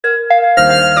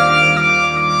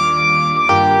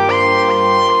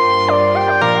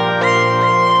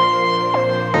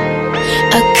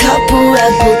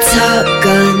rebel Top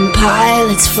Gun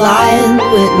pilots flying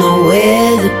with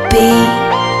nowhere to be.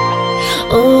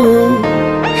 Ooh,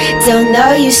 don't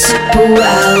know you super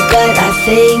well, but I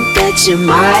think that you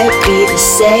might be the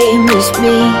same as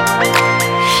me.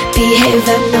 Behave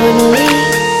abnormally.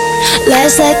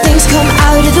 Let's let things come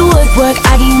out of the woodwork.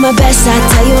 I give you my best, I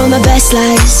tell you all my best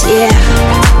lies. Yeah,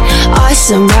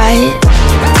 awesome, right?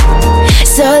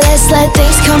 So let's let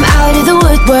things come out of the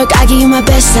woodwork. I give you my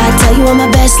best, I tell you all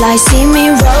my best lies. See me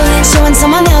rolling, showing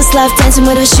someone else love, dancing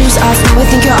with our shoes off. Now I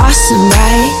think you're awesome,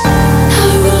 right?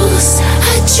 Our rules,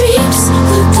 our dreams,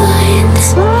 we're blind.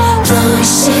 Blowing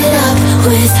shit up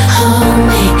with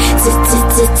homemade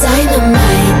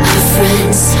dynamite. Our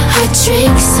friends, our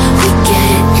drinks, we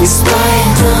get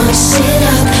inspired. Blowing shit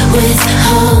up with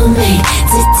homemade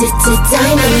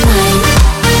dynamite.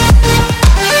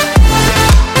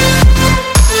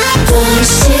 Blowing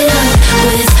shit up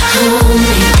with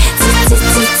homemade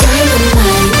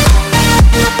dynamite.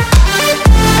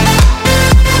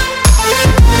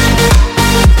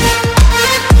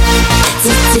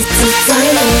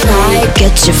 Might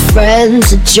get your friend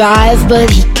to drive, but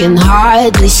he can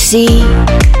hardly see.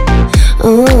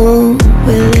 Ooh,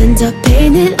 we'll end up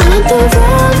painted on the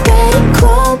road, red and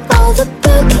chrome, all the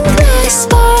broken glass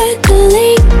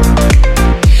sparkling.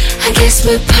 I guess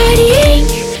we're partying.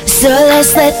 So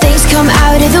let's let things come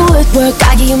out of the woodwork.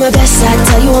 I give you my best, I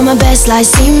tell you all my best lies.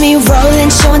 See me rolling,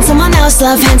 showing someone else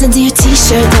love, hands into your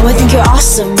t-shirt. Now I think you're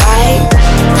awesome, right?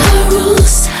 Our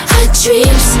rules, our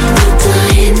dreams, we're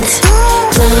blind.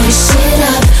 Blowing shit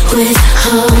up with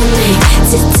homemade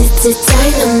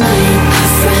dynamite. Our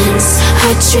friends,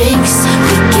 our drinks,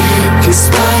 we get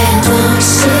inspired. Blowing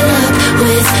shit up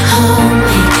with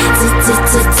homemade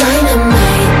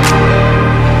dynamite.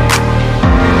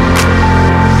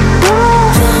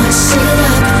 Shit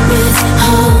up with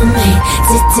homemade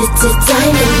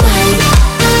dynamite.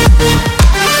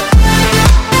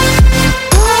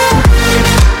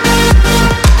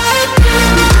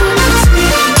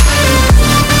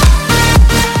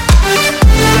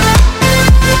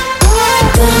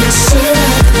 Blowing shit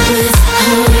up with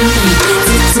homemade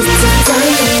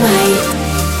dynamite.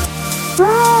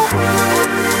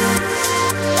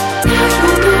 Now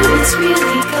you know it's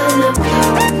really gonna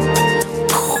blow.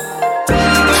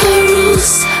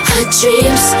 Our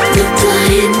dreams, we're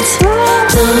blind.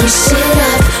 Blowing shit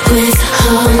up with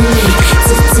homemade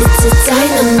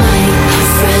dynamite. Our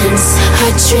friends,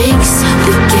 our drinks,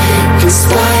 we get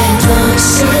inspired. Blowing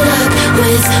shit up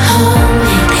with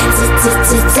homemade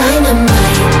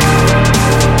dynamite.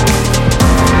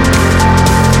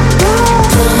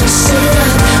 Blowing shit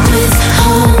up with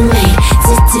homemade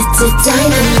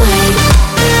dynamite.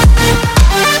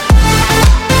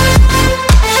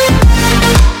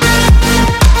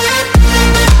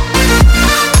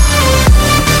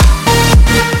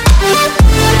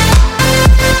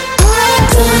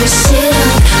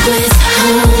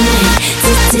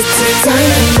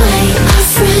 Dynamite. Our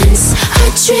friends,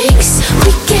 our drinks,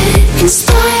 we get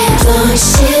inspired. Blowing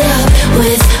shit up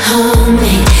with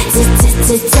homemade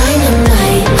dynamite.